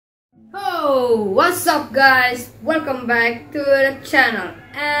Yo, what's up guys? Welcome back to the channel.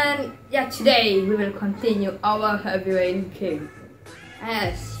 And yeah, today we will continue our heavy rain game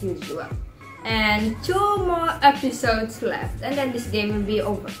as usual. And 2 more episodes left and then this game will be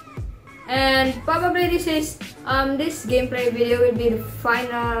over. And probably this gameplay video will be the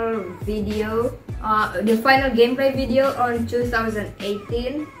final video, the final gameplay video on 2018,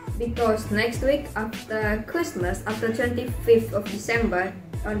 because next week after Christmas, after 25th of December,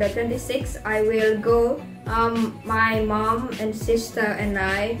 on the 26th, I will go, my mom and sister and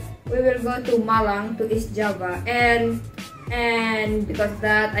we will go to Malang, to East Java, and because of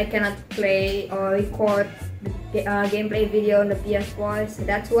that I cannot play or record the gameplay video on the PS4, so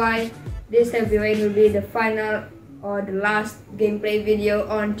that's why this heavy rain will be the final or the last gameplay video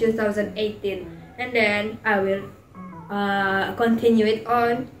on 2018, and then I will continue it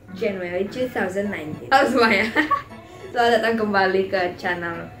on January 2019. Halo semuanya. Selamat datang kembali ke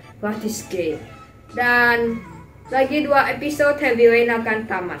channel Quantic Dream. Dan lagi 2 episode heavy rain akan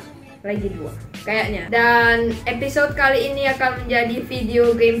tamat. Lagi 2 kayaknya. Dan episode kali ini akan menjadi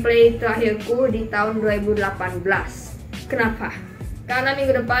video gameplay terakhirku di tahun 2018. Kenapa? Karena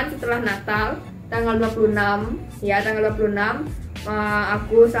minggu depan setelah Natal, tanggal 26, ya tanggal 26,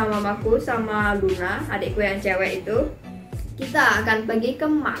 aku sama mamaku sama Luna, adikku yang cewek itu, kita akan pergi ke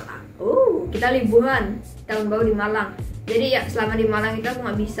Malang. Kita liburan tahun baru di Malang. Jadi ya selama di Malang itu aku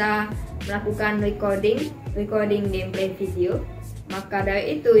nggak bisa melakukan recording gameplay video. Maka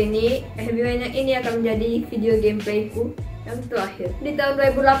dari itu ini heavy rain yang ini akan menjadi video gameplayku yang terakhir di tahun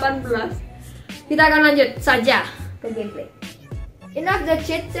 2018. Kita akan lanjut saja ke gameplay. Enough the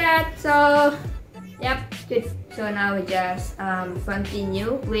chit chat. So now we just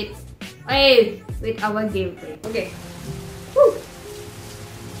continue with our gameplay. Okay.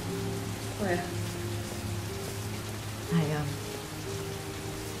 Oh yeah. I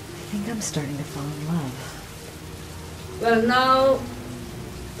think I'm starting to fall in love.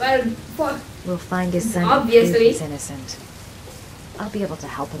 We'll find his son. Obviously, he's innocent. I'll be able to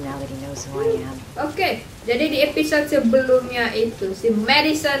help him now that he knows who I am. Oke, jadi di episode sebelumnya itu si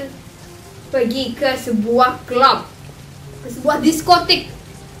Madison pergi ke sebuah klub, ke sebuah diskotik,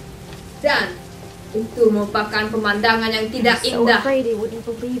 dan itu merupakan pemandangan yang tidak indah. So afraid he wouldn't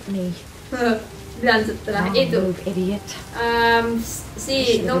believe me. Dan setelah itu,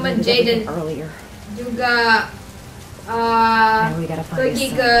 si Norman Jaden juga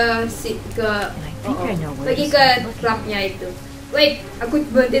pergi ke klubnya itu. Wait, aku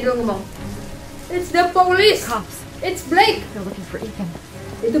berhenti dulu ngomong. It's the police. It's Blake. They're looking for Ethan.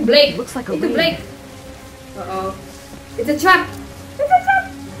 Itu Blake. Looks like a itu Blake. It's a trap. It's a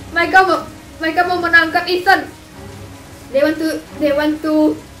trap. Mereka mau menangkap Ethan. They want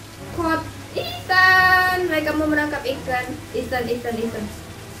to caught Ethan. Mereka mau menangkap Ethan.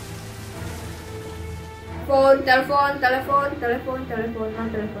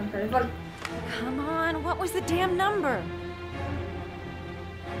 Telepon. Come on, what was the damn number?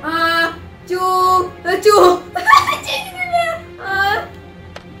 I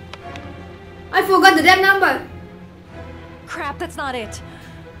forgot the damn number. Crap, that's not it.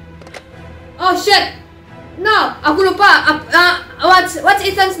 Oh shit. No, aku lupa. What's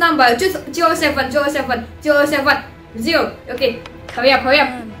Ethan's number? 07. Okay, hurry up.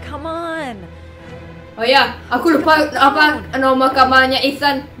 Come on. Oh ya, aku lupa apa nomor kamarnya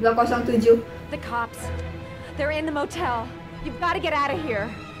Ethan. 207. The cops. They're in the motel. You've got to get out of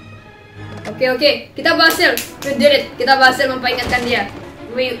here. Okay. Kita berhasil. We did it. Kita berhasil memperingatkan dia.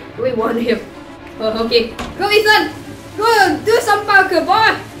 We won him. Okay. Go Ethan. Go do some parkour,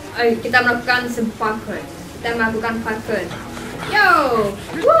 boy. Kita melakukan parkour. Yo.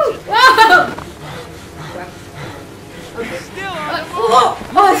 Woo. Wow. Okay.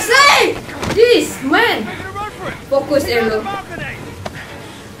 Say! Jeez, man. Fokus Elo.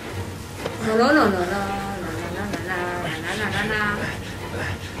 No.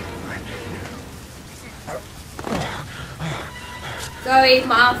 Sorry,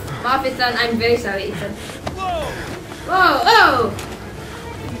 maaf Ethan, I'm very sorry Ethan. Whoa.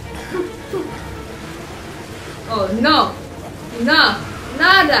 Oh no,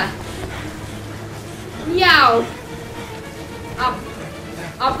 nada. Yow.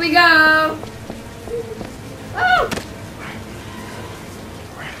 Up we go.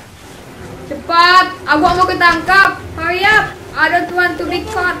 Cepat, aku mau ketangkap. Hurry up, I don't want to be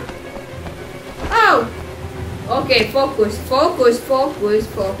caught. Okay, focus.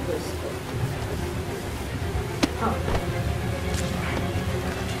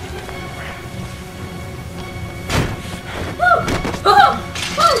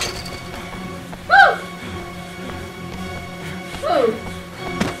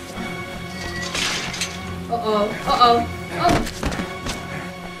 Uh-oh. Uh-oh. Oh.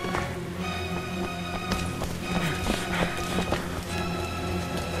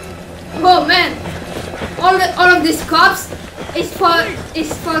 Oh man. All of these cops is for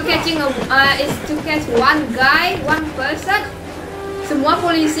catching is to catch one guy, one person. Semua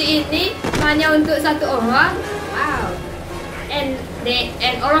polisi ini hanya untuk satu orang. Wow. And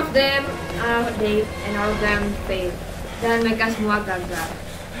all of them fail. Dan mereka semua gagal.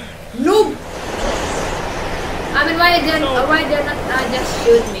 Noob. I mean, why they're not just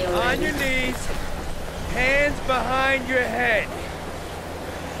shoot me already? On your knees, hands behind your head.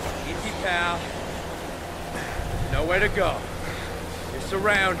 Easy, pal. Nowhere to go. You're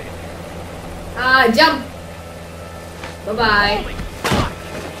surrounded. Jump. Bye bye.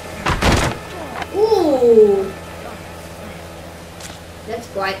 Ooh. That's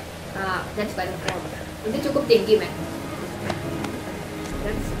quite a form. Itu cukup tinggi, man.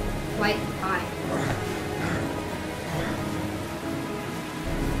 That's quite high.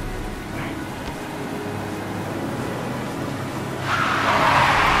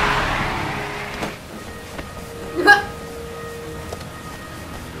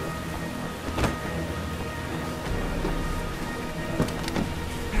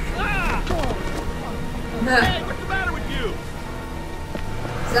 Hey, what's the matter with you?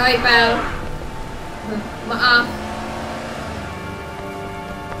 Sorry, pal. Maaf.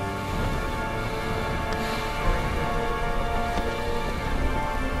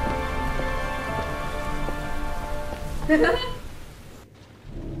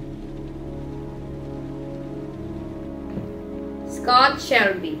 Scott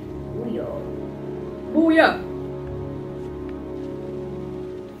Shelby. Booyah. Booyah.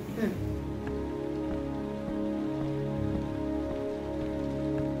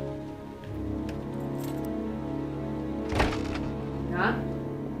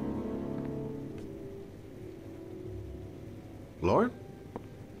 Lauren?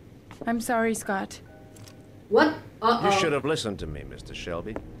 I'm sorry, Scott. What? You should have listened to me, Mr.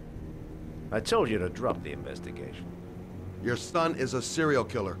 Shelby. I told you to drop the investigation. Your son is a serial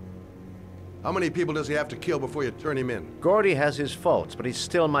killer. How many people does he have to kill before you turn him in? Gordy has his faults, but he's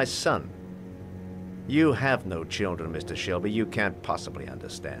still my son. You have no children, Mr. Shelby. You can't possibly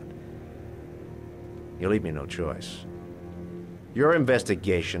understand. You leave me no choice. Your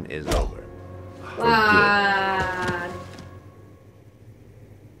investigation is over. For good.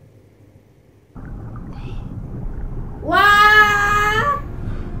 What?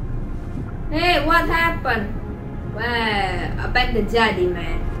 Hey, what happened? Wah, apa yang terjadi,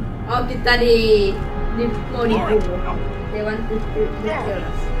 man? Oh, kita mau dibunuh. They want to kill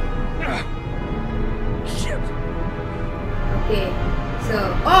us. Shit. Okay,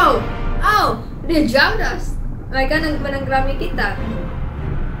 so they jumped us. Mereka menenggelami kita.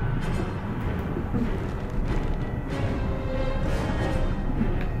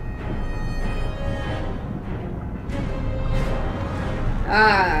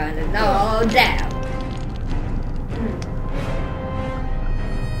 No doubt.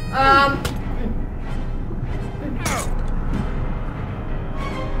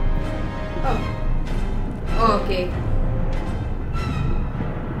 Okay.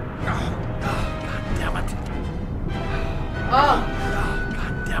 God damn it. Oh.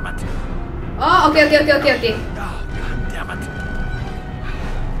 God damn it. Oh, okay. God damn it.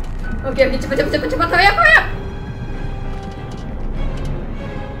 Okay, cepat, hurry up.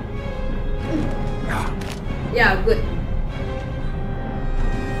 Yeah, good.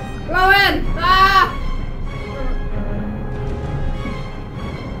 Lauren!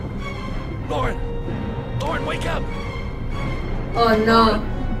 Lauren, wake up! Oh no.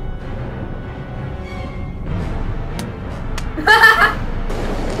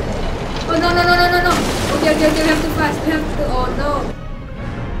 Oh no. Okay, we have to fast. Oh no.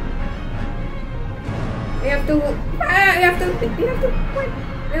 We have to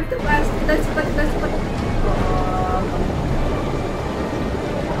fast. Kita cepat.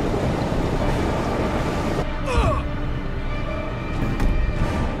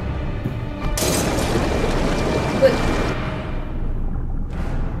 Good.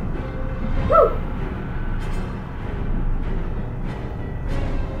 Woo!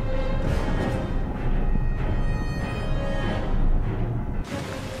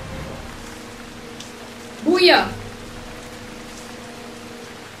 Booyah!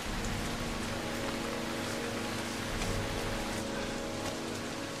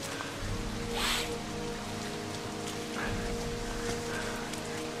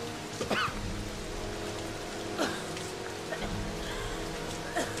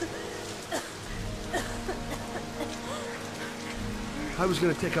 I was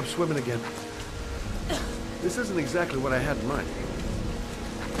gonna take up swimming again. This isn't exactly what I had in mind.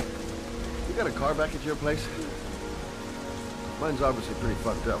 You got a car back at your place? Mine's obviously pretty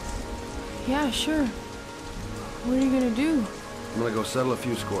fucked up. Yeah, sure. What are you gonna do? I'm gonna go settle a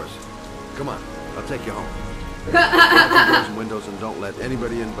few scores. Come on, I'll take you home. Open doors and windows and don't let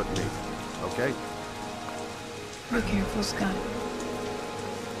anybody in but me. Okay? Be careful, Scott.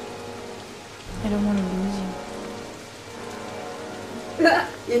 I don't want to lose you.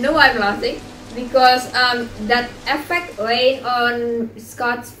 You know why I'm laughing? Because that effect rain on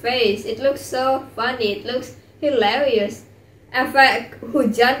Scott's face, it looks so funny, it looks hilarious. Efek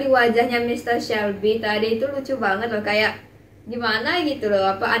hujan di wajahnya Mr. Shelby tadi itu lucu banget loh, kayak gimana gitu loh,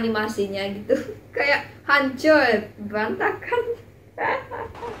 apa animasinya gitu. Kayak hancur, berantakan.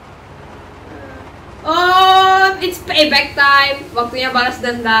 Oh, it's payback time. Waktunya balas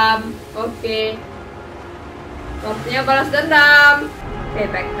dendam. Oke. Waktunya balas dendam.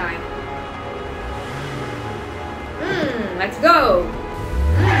 Payback time. Let's go.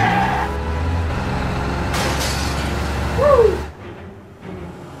 Woo.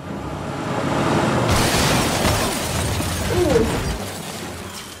 Ooh.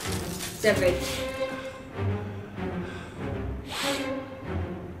 Savage.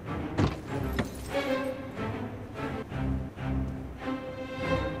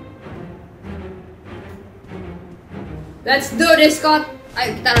 Let's do this, Scott.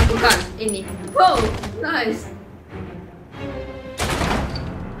 Ayo kita lakukan ini. Wow, nice.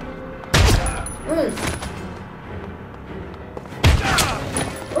 Oh.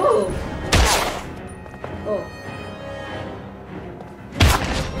 Oh.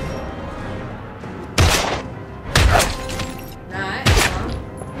 Nice.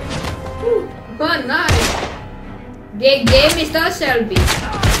 Oh, nice. GG, Mr. Shelby.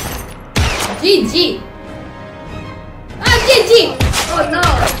 GG. GG. Oh no.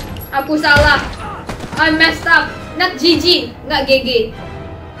 Aku salah. I messed up. Not GG. Nggak GG.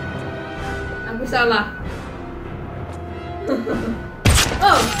 Aku salah.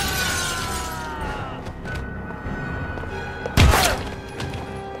 Oh.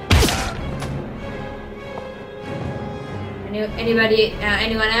 Anybody?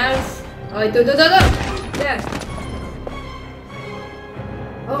 Anyone else? Oh, itu. There.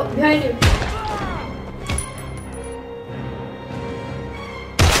 Oh, behind you.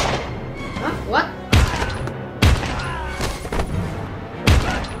 Huh? What?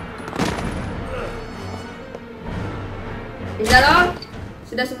 Is that all?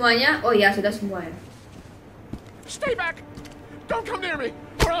 Sudah semuanya? Oh ya, sudah semuanya. Stay back! Don't come near me,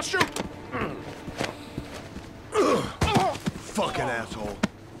 or I'll shoot! Fucking asshole.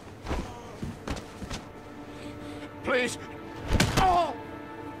 Please. Oh.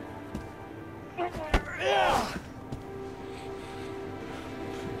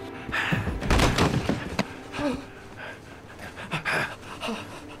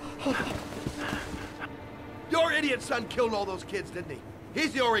 Your idiot son killed all those kids, didn't he?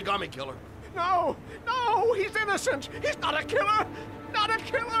 He's the Origami Killer. No, he's innocent. He's not a killer. Not a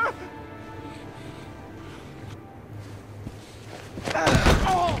killer.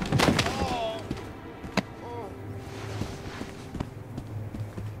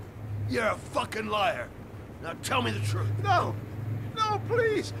 You're a fucking liar. Now tell me the truth. No,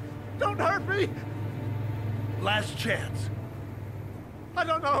 please, don't hurt me. Last chance. I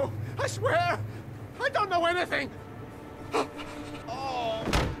don't know. I swear, I don't know anything.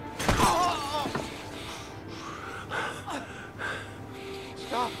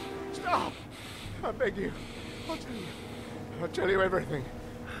 Stop. I beg you. I'll tell you everything.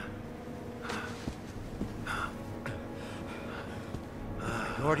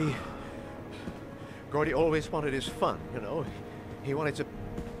 Gordy always wanted his fun, you know. He wanted to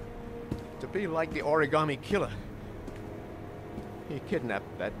be like the Origami Killer. He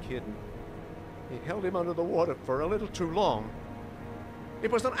kidnapped that kid. He held him under the water for a little too long.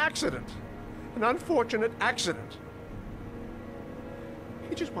 It was an accident. An unfortunate accident.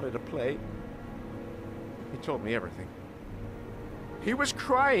 He just wanted to play. He told me everything. He was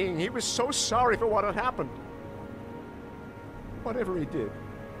crying. He was so sorry for what had happened. Whatever he did,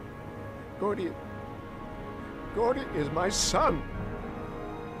 Gordy is my son.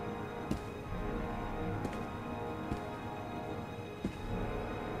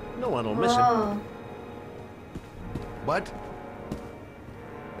 No one will miss him. What?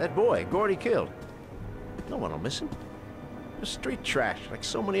 That boy, Gordy killed. No one will miss him. Just street trash, like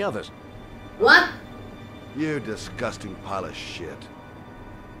so many others. What? You disgusting pile of shit.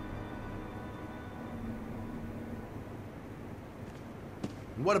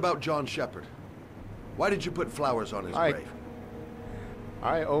 And what about John Shepard? Why did you put flowers on his grave?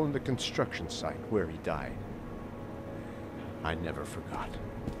 I own the construction site where he died. I never forgot.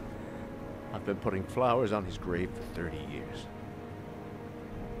 I've been putting flowers on his grave for 30 years.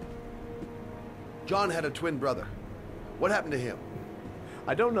 John had a twin brother. What happened to him?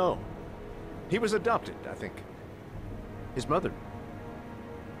 I don't know. He was adopted, I think. His mother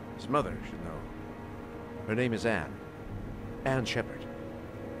should know. Her name is Anne. Anne Shepard.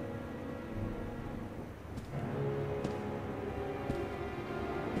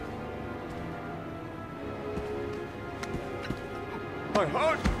 My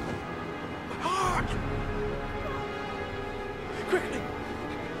heart! My heart! Quickly!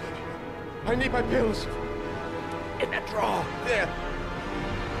 I need my pills. In that drawer. There.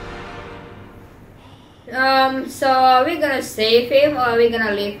 So are we gonna save him or are we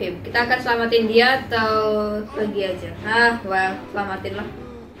gonna leave him? Kita akan selamatin dia atau pergi aja? Well, selamatin lah.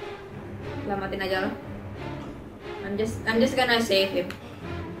 Selamatin aja lah. I'm just gonna save him.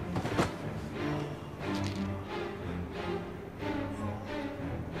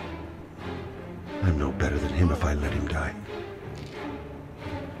 I'm no better than him if I let him die.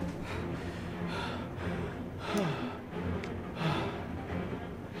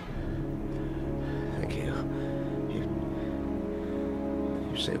 Thank you.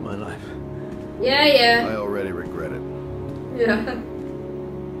 You saved my life. Yeah. I already regret it. Yeah.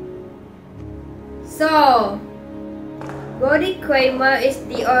 So, Body Kramer is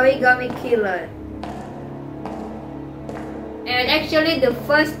the Origami Killer. And actually the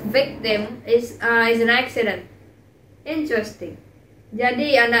first victim is an accident. Interesting.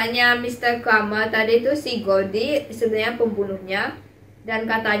 Jadi anaknya Mr. Kramer tadi itu si Gordy sebenarnya pembunuhnya, dan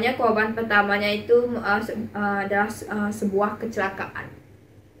katanya korban pertamanya itu adalah sebuah kecelakaan.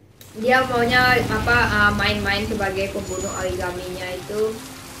 Dia maunya main-main sebagai pembunuh origaminya itu,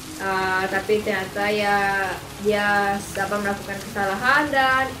 tapi ternyata ya dia melakukan kesalahan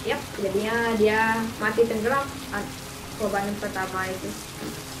dan jadinya dia mati tenggelam. Korban yang pertama itu.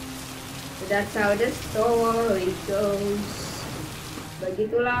 That's how the story goes.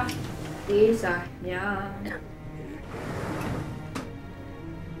 Begitulah kisahnya.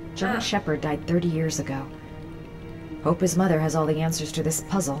 John Shepard died 30 years ago. Hope his mother has all the answers to this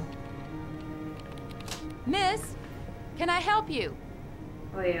puzzle. Miss, can I help you?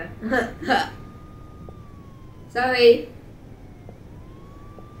 Oh yeah. Sorry.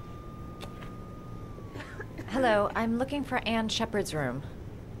 Hello, I'm looking for Anne Shepard's room.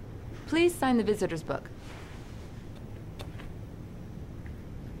 Please sign the visitor's book.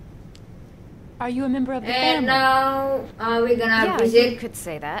 Are you a member of the And family? now we're gonna Yeah, you visit could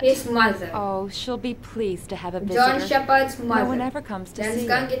say that. his mother. Oh, she'll be pleased to have a visitor. John Shepard's mother. No one ever comes to Dan see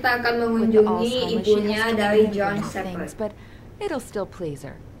sekarang her. kita akan With the mengunjungi Alzheimer's, she ibunya has to dari remember John things, Shepard. but it'll still please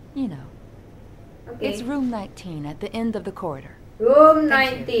her, you know. Okay. It's room 19 at the end of the corridor. Room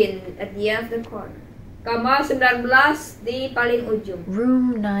 19 at the end of the corner. Kamar 19 di paling ujung.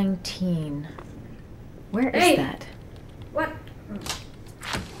 Room 19. Where is Hey! that? What?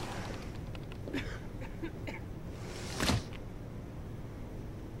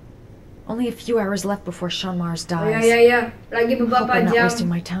 Only a few hours left before Shaun Mars Oh, dies. ya. Lagi Hope beberapa I'm not jam. wasting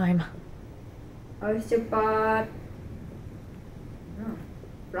my time. Harus cepat.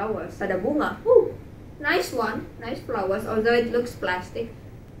 Flowers. Ada bunga. Nice one. Nice flowers. Although it looks plastic.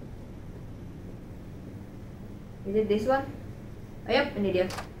 Is it this one? Oh, yep, ini dia.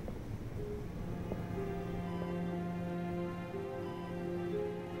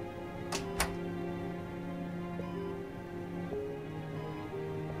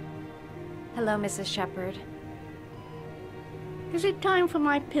 Hello, Mrs. Shepard. Is it time for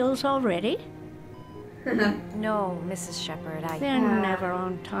my pills already? No, Mrs. Shepard, They're never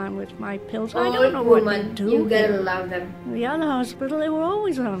on time with my pills. I Old don't know what woman, to do. you gotta here. love them. In the other hospital, they were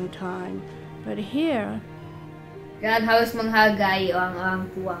always on time. But here, Kalian harus menghargai orang-orang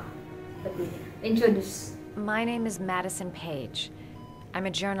tua. Sepertinya. Introduce. My name is Madison Page. I'm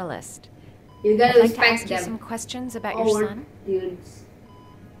a journalist. You I'd gotta like to ask respect you them. some questions about your Old son. dudes.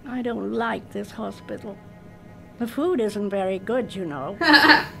 I don't like this hospital. The food isn't very good, you know.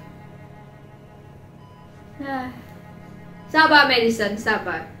 Sabar, Madison,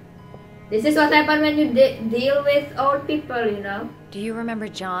 sabar. This is what happens when you deal with old people, you know. Do you remember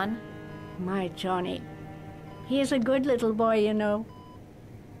John? My Johnny. He is a good little boy, you know.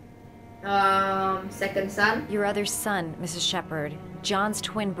 Second son. Your other son, Mrs. Shepard. John's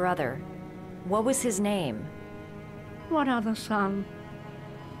twin brother. What was his name? What other son?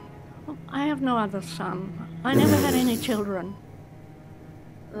 Oh, I have no other son. I never had any children.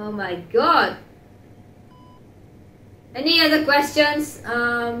 Oh my god. Any other questions?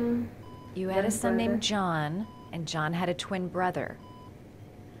 You had a son brother. named John, and John had a twin brother.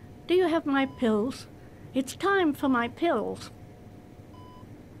 Do you have my pills? It's time for my pills.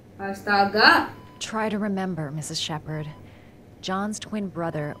 Astaga. Try to remember, Mrs. Shepherd. John's twin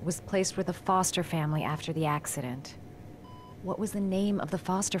brother was placed with a foster family after the accident. What was the name of the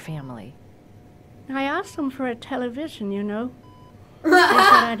foster family? I asked them for a television, you know. They said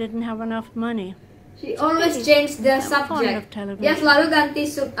I didn't have enough money. She always changed the I'm fond of subject. television. Dia selalu ganti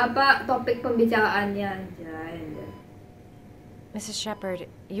topik pembicaraannya. Mrs. Shepherd,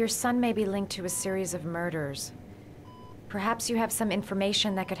 your son may be linked to a series of murders. Perhaps you have some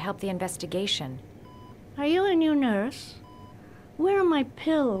information that could help the investigation. Are you a new nurse? Where are my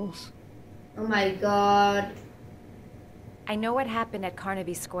pills? Oh my god. I know what happened at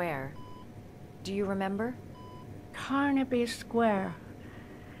Carnaby Square. Do you remember? Carnaby Square.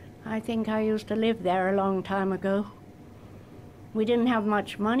 I think I used to live there a long time ago. We didn't have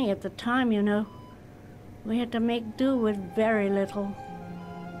much money at the time, you know. We had to make do with very little.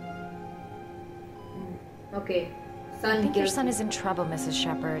 Okay. I think your son is in trouble, Mrs.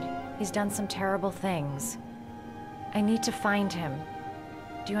 Shepherd. He's done some terrible things. I need to find him.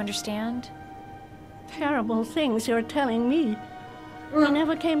 Do you understand? Terrible things you're telling me. He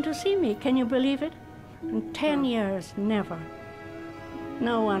never came to see me, can you believe it? In 10 years, never.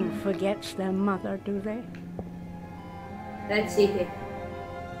 No one forgets their mother, do they? Let's see here.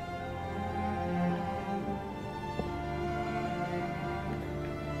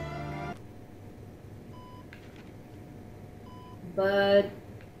 But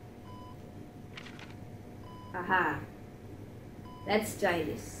aha, let's try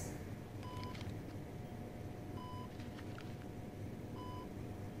this.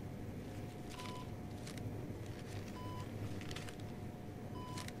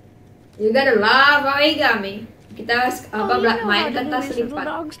 You gotta love origami. Kita main kertas lipat.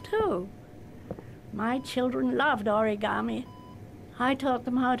 Dogs too. My children loved origami. I taught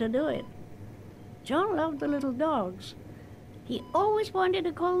them how to do it. John loved the little dogs. He always wanted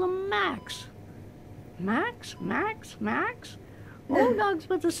to call them Max. Max, Max, Max. All dogs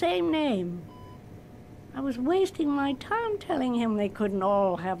with the same name. I was wasting my time telling him they couldn't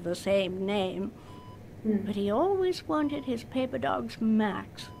all have the same name. But he always wanted his paper dogs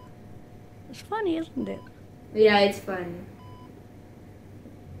Max. It's funny, isn't it? Yeah, it's fun.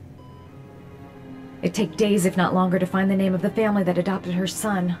 It'd take days, if not longer, to find the name of the family that adopted her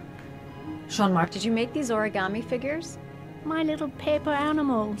son. Shaun, Did you make these origami figures? My little paper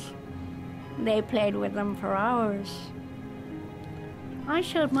animals. They played with them for hours. I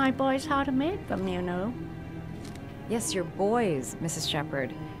showed my boys how to make them, you know. Yes, your boys, Mrs.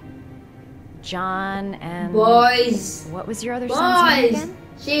 Shepherd. John and... Boys! What was your other son's name Boys! again?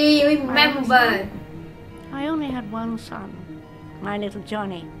 She remembered. I only had one son, my little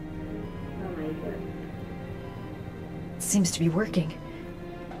Johnny. Oh my god. It seems to be working.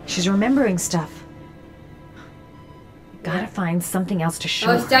 She's remembering stuff. Gotta find something else to show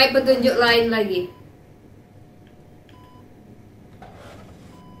Harus her. cari petunjuk lain lagi.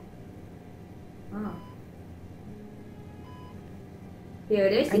 Oh. Here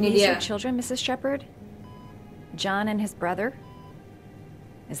it is. Are Ini these dia. your children, Mrs. Shepherd? John and his brother?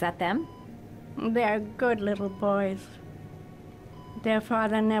 Is that them? They're good little boys. Their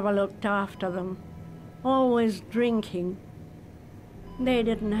father never looked after them, always drinking. They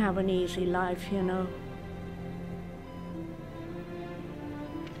didn't have an easy life, you know.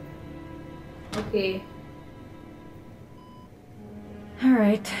 Okay. All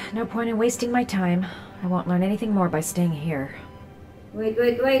right, no point in wasting my time. I won't learn anything more by staying here. Wait.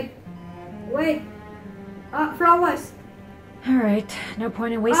 Ah, flowers. All right, no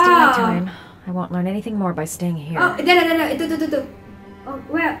point in wasting my time. I won't learn anything more by staying here. Oh, dah. Itu. Oh,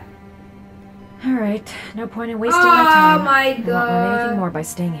 where? All right, no point in wasting my time. Oh my I won't learn anything god. more by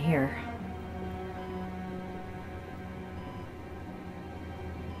staying here.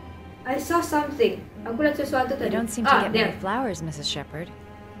 I saw something. Aku lihat sesuatu You tadi. don't seem to get there. many flowers, Mrs. Shepherd.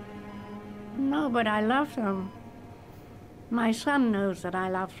 No, but I love them. My son knows that I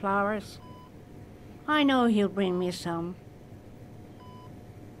love flowers. I know he'll bring me some.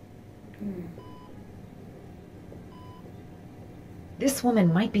 This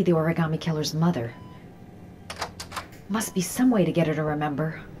woman might be the Origami Killer's mother. Must be some way to get her to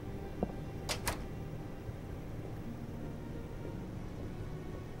remember.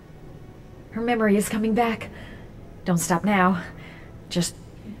 Her memory is coming back. Don't stop now. Just...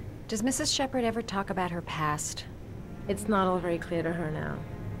 Does Mrs. Shepherd ever talk about her past? It's not all very clear to her now.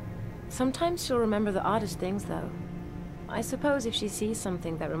 Sometimes she'll remember the oddest things, though. I suppose if she sees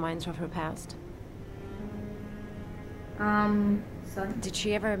something that reminds her of her past. Son. Did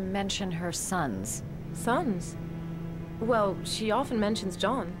she ever mention her sons? Sons? Well, she often mentions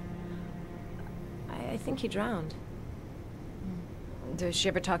John. I think he drowned. Does she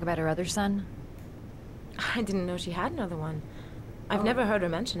ever talk about her other son? I didn't know she had another one. I've never heard her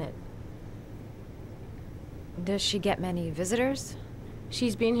mention it. Does she get many visitors?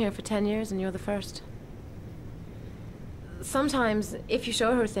 She's been here for 10 years and you're the first. Sometimes, if you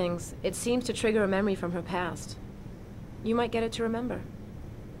show her things, it seems to trigger a memory from her past. You might get it to remember.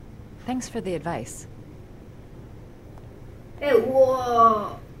 Thanks for the advice. Hey,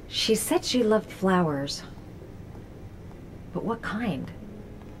 whoa. She said she loved flowers. But what kind?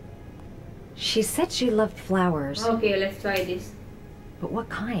 She said she loved flowers. Okay, let's try this. But what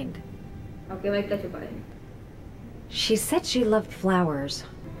kind? Okay, wait, kita cobain. She said she loved flowers.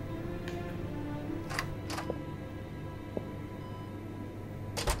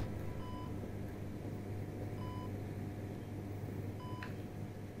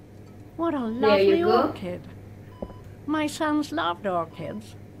 What a There lovely you go. orchid. My sons loved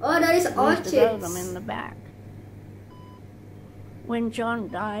orchids. Oh, that is Used to grow orchids. them in the back. When John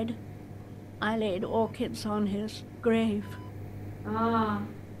died, I laid orchids on his grave. Ah.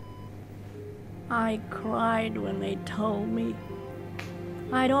 I cried when they told me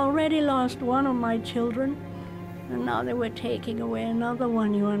I'd already lost one of my children, and now they were taking away another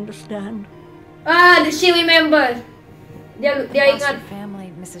one, you understand? Ah, she remembered. Dia Foster ingat.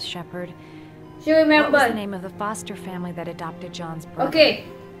 family, Mrs. Shepherd. She What was the remembered. name of the foster family that adopted John's brother? Okay,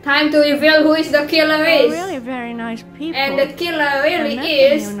 time to reveal who is the killer They're is. really very nice people. And the killer really I met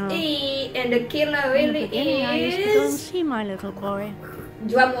them, is you know. and the killer In really the beginning, I used to go and is. see my little boy.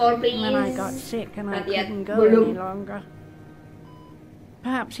 Drum roll, please. When I got sick and I Not yet. couldn't go Belum. any longer.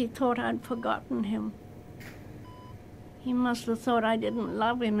 Perhaps he thought I'd forgotten him. He must have thought I didn't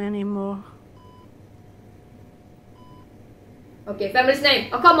love him anymore. Okay, family's name.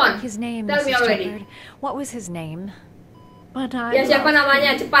 Oh, come on. His name, Tell me Mrs. already. Shepherd. What was his name? But I Ya, siapa loved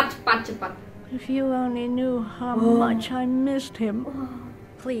namanya? him. Cepat. If you only knew how Oh. much I missed him.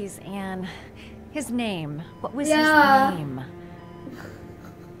 Please, Anne. His name. What was Yeah. his name?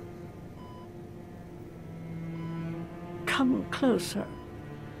 Come closer.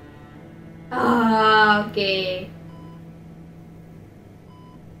 Ah, okay.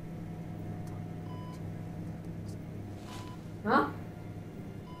 Huh?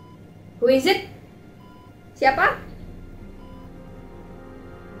 Who is it? Siapa?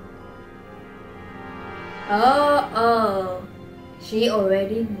 Oh. She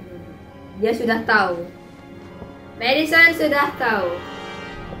already knew. Dia sudah tahu. Madison sudah tahu.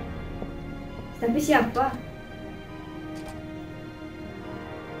 Tapi siapa?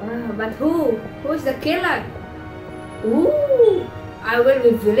 But who? Who's the killer? Ooh, I will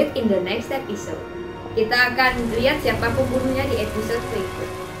reveal it in the next episode. Kita akan lihat siapa pembunuhnya di episode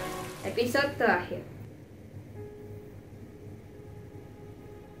berikutnya. Episode terakhir.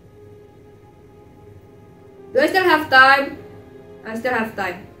 Do I still have time? I still have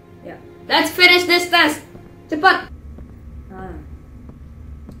time. Yeah. Let's finish this test. Cepat.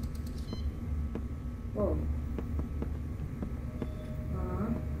 Oh.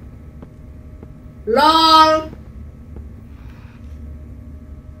 LOL.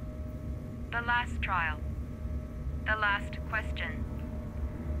 The last trial. The last question.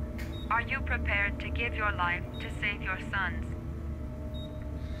 Are you prepared to give your life to save your sons?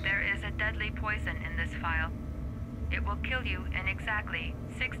 There is a deadly poison in this file. It will kill you in exactly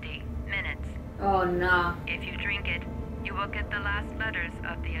 60 minutes. Oh no. If you drink it, you will get the last letters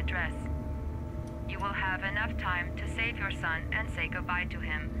of the address. You will have enough time to save your son and say goodbye to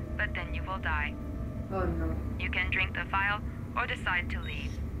him, but then you will die. Oh no. You can drink the file or decide to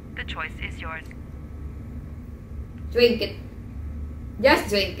leave. The choice is yours. Drink it. Just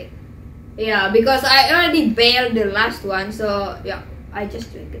drink it. Yeah, because I already bailed the last one, so yeah, I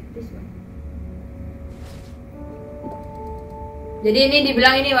just drink it. This one. Jadi ini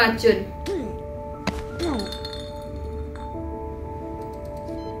dibilang ini racun.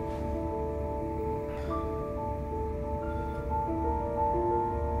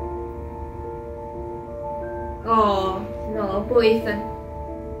 Oh, no, poor Ethan.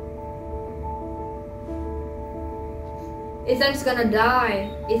 Ethan's gonna die.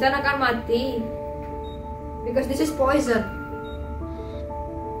 Ethan akan mati. Because this is poison.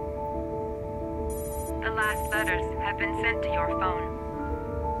 The last letters have been sent to your phone.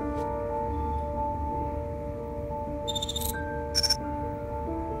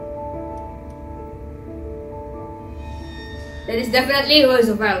 That is definitely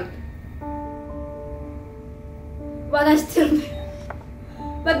Roosevelt. But I still...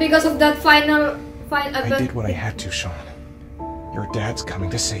 But because of that final... I did what I had to, Shaun. Your dad's coming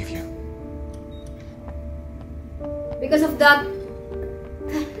to save you. Because of that...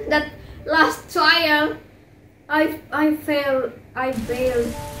 That last trial... I failed. I failed.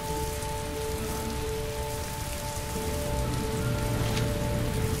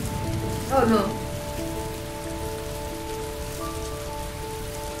 Oh no.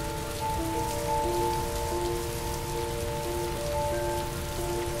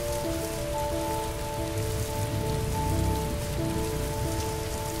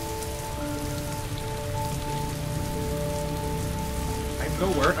 I'm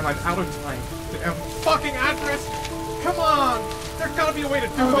nowhere and I'm out of time. The damn fucking address! Come on! There's gotta be a way to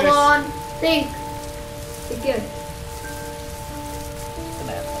do Oh, this! come on. Think. Think it. The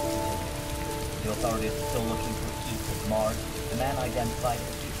man has continued. The authorities are still looking for a key to Mars. The man identified as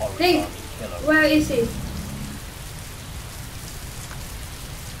the Think. Origami Killer. Where is he?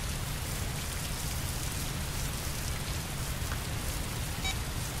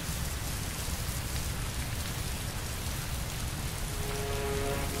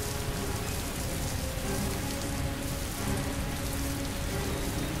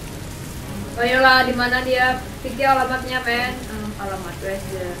 Oh iyalah, di mana dia? Pikir alamatnya, men. Alamat where's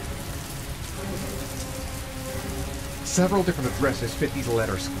the... Several different addresses fit these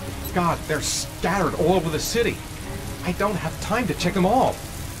letters. God, they're scattered all over the city. I don't have time to check them all.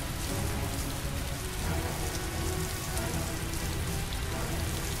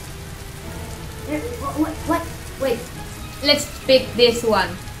 What? Wait. Let's pick this one.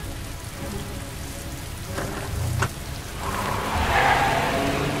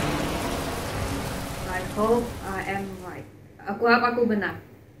 I hope I am right. Aku harap aku benar.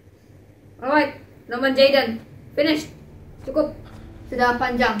 Alright, Norman Jayden, finished. Cukup. Sudah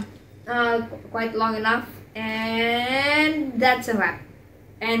panjang. Quite long enough. And that's a wrap.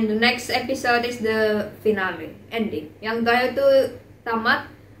 And the next episode is the finale, ending. Yang terakhir itu tamat.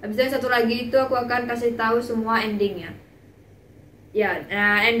 Habis itu yang satu lagi itu aku akan kasih tahu semua endingnya. Yeah,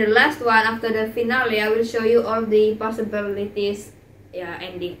 and the last one after the finale, I will show you all the possibilities. Yeah,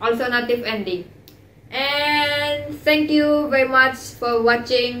 ending, alternative ending. And thank you very much for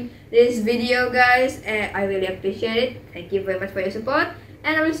watching this video, guys. I really appreciate it. Thank you very much for your support.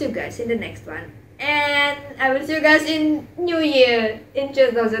 And I will see you guys in the next one. And I will see you guys in New Year in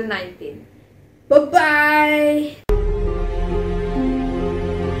 2019. Bye bye.